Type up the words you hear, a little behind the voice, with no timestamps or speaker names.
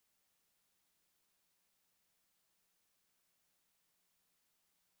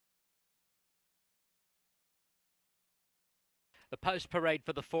The post parade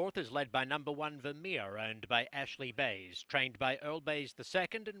for the fourth is led by number 1 Vermeer, owned by Ashley Bays, trained by Earl Bays II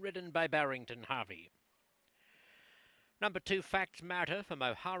and ridden by Barrington Harvey. Number 2 Facts Matter from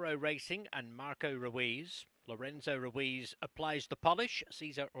O'Hara Racing and Marco Ruiz. Lorenzo Ruiz applies the polish,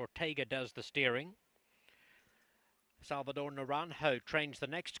 Cesar Ortega does the steering. Salvador Naranjo trains the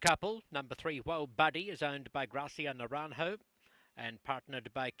next couple. Number 3 Whoa Buddy is owned by Gracia Naranjo and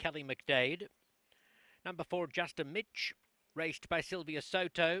partnered by Kelly McDade. Number 4 Justin Mitch, raced by Silvia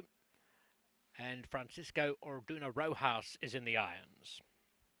Soto, and Francisco Orduna Rojas is in the irons.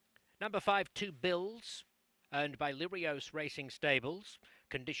 Number 5 Two Bills, owned by Lirios Racing Stables,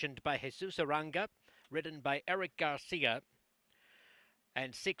 conditioned by Jesus Aranga, ridden by Eric Garcia.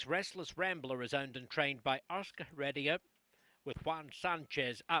 And 6 Restless Rambler is owned and trained by Oscar Heredia, with Juan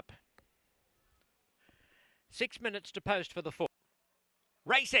Sanchez up. 6 minutes to post for the fourth.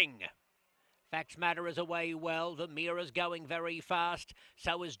 Racing! Facts Matter is away well. Vermeer is going very fast.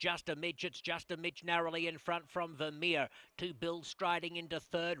 So is Just a Midge. It's Just a Midge narrowly in front from Vermeer. Two Bills striding into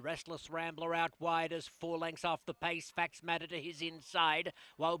third. Restless Rambler out wide as 4 lengths off the pace. Facts Matter to his inside.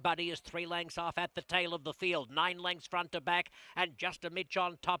 Whoa Buddy is 3 lengths off at the tail of the field. 9 lengths front to back. And Just a Midge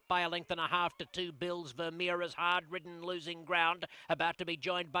on top by a length and a half to Two Bills. Vermeer is hard ridden, losing ground. About to be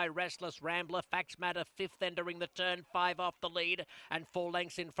joined by Restless Rambler. Facts Matter 5th entering the turn. 5 off the lead. And 4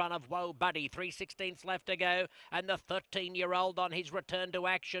 lengths in front of Whoa Buddy. 3/16 left to go, and the 13-year-old on his return to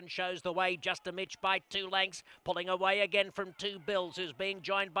action shows the way. Just a Mitch by 2 lengths, pulling away again from Two Bills, who's being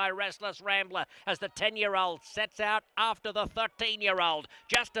joined by Restless Rambler as the 10-year-old sets out after the 13-year-old.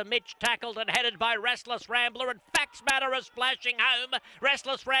 Just a Mitch tackled and headed by Restless Rambler, and Facts Matter is splashing home.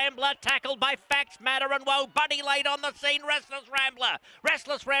 Restless Rambler tackled by Facts Matter, and Whoa Buddy late on the scene.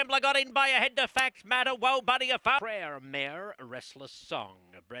 Restless Rambler got in by a head to Facts Matter. Whoa Buddy a far. Prayer Mare, Restless Song,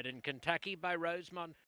 bred in Kentucky by Rosemont.